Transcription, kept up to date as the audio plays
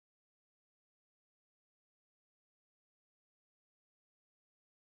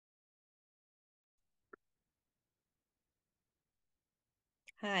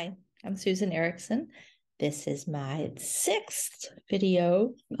Hi, I'm Susan Erickson. This is my sixth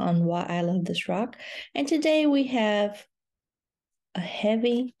video on why I love this rock. And today we have a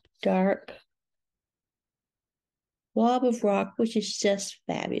heavy, dark blob of rock, which is just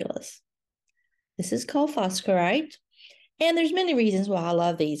fabulous. This is called Phoscorite. And there's many reasons why I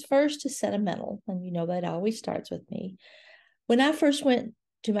love these. First is sentimental, and you know that always starts with me. When I first went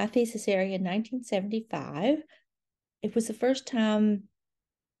to my thesis area in 1975, it was the first time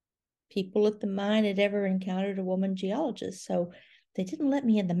people at the mine had ever encountered a woman geologist. So they didn't let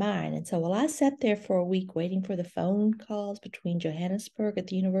me in the mine. And so while I sat there for a week waiting for the phone calls between Johannesburg at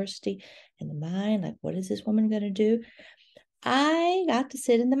the university and the mine, like, what is this woman going to do? I got to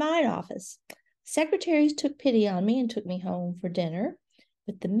sit in the mine office. Secretaries took pity on me and took me home for dinner,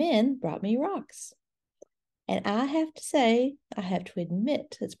 but the men brought me rocks. And I have to say, I have to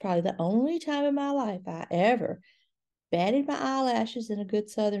admit, it's probably the only time in my life I ever batted my eyelashes in a good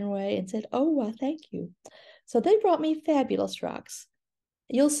Southern way and said, "Oh, well, thank you." So they brought me fabulous rocks.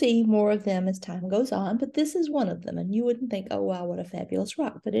 You'll see more of them as time goes on, but this is one of them. And you wouldn't think, "Oh, wow, what a fabulous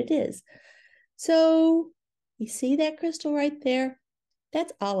rock," but it is. So you see that crystal right there?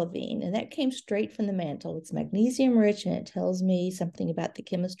 That's olivine, and that came straight from the mantle. It's magnesium rich, and it tells me something about the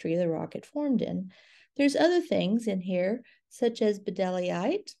chemistry of the rock it formed in. There's other things in here, such as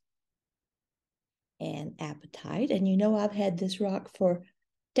bedelite and apatite. And you know, I've had this rock for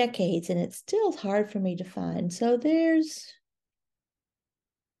decades and it's still hard for me to find. So there's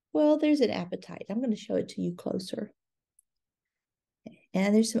an apatite. I'm going to show it to you closer.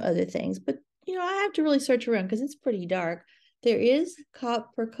 And there's some other things, but you know, I have to really search around because it's pretty dark. There is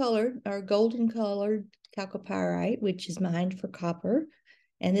copper colored or golden colored chalcopyrite, which is mined for copper.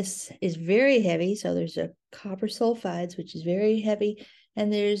 And this is very heavy. So there's a copper sulfides, which is very heavy.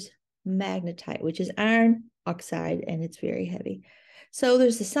 And there's magnetite, which is iron oxide, and it's very heavy. So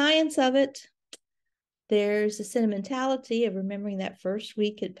there's the science of it. There's the sentimentality of remembering that first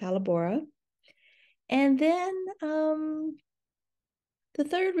week at Phalaborwa. And then the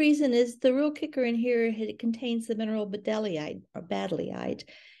third reason is the real kicker in here. It contains the mineral bedelite or badleite,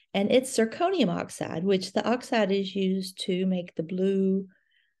 and it's zirconium oxide, which the oxide is used to make the blue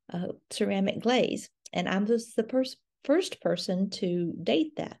ceramic glaze. And I'm just the first person to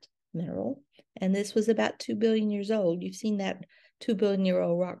date that mineral. And this was about 2 billion years old. You've seen that 2 billion year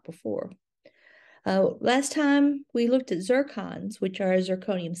old rock before. Last time we looked at zircons, which are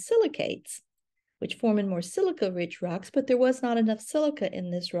zirconium silicates, which form in more silica-rich rocks, but there was not enough silica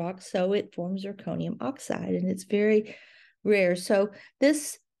in this rock, so it forms zirconium oxide, and it's very rare. So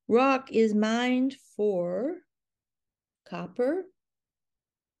this rock is mined for copper,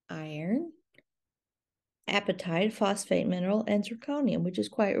 iron, apatite, phosphate mineral, and zirconium, which is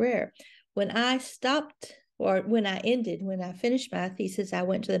quite rare. When I finished my thesis, I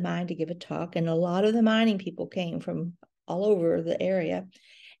went to the mine to give a talk, and a lot of the mining people came from all over the area.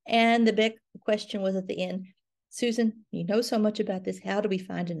 And the big question was at the end, "Susan, you know so much about this. How do we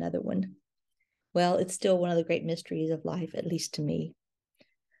find another one?" Well, it's still one of the great mysteries of life, at least to me.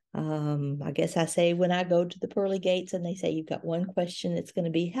 I guess I say when I go to the pearly gates and they say you've got one question, it's going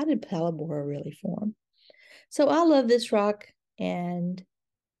to be, how did Phalaborwa really form? So I love this rock, and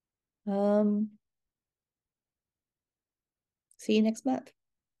see you next month.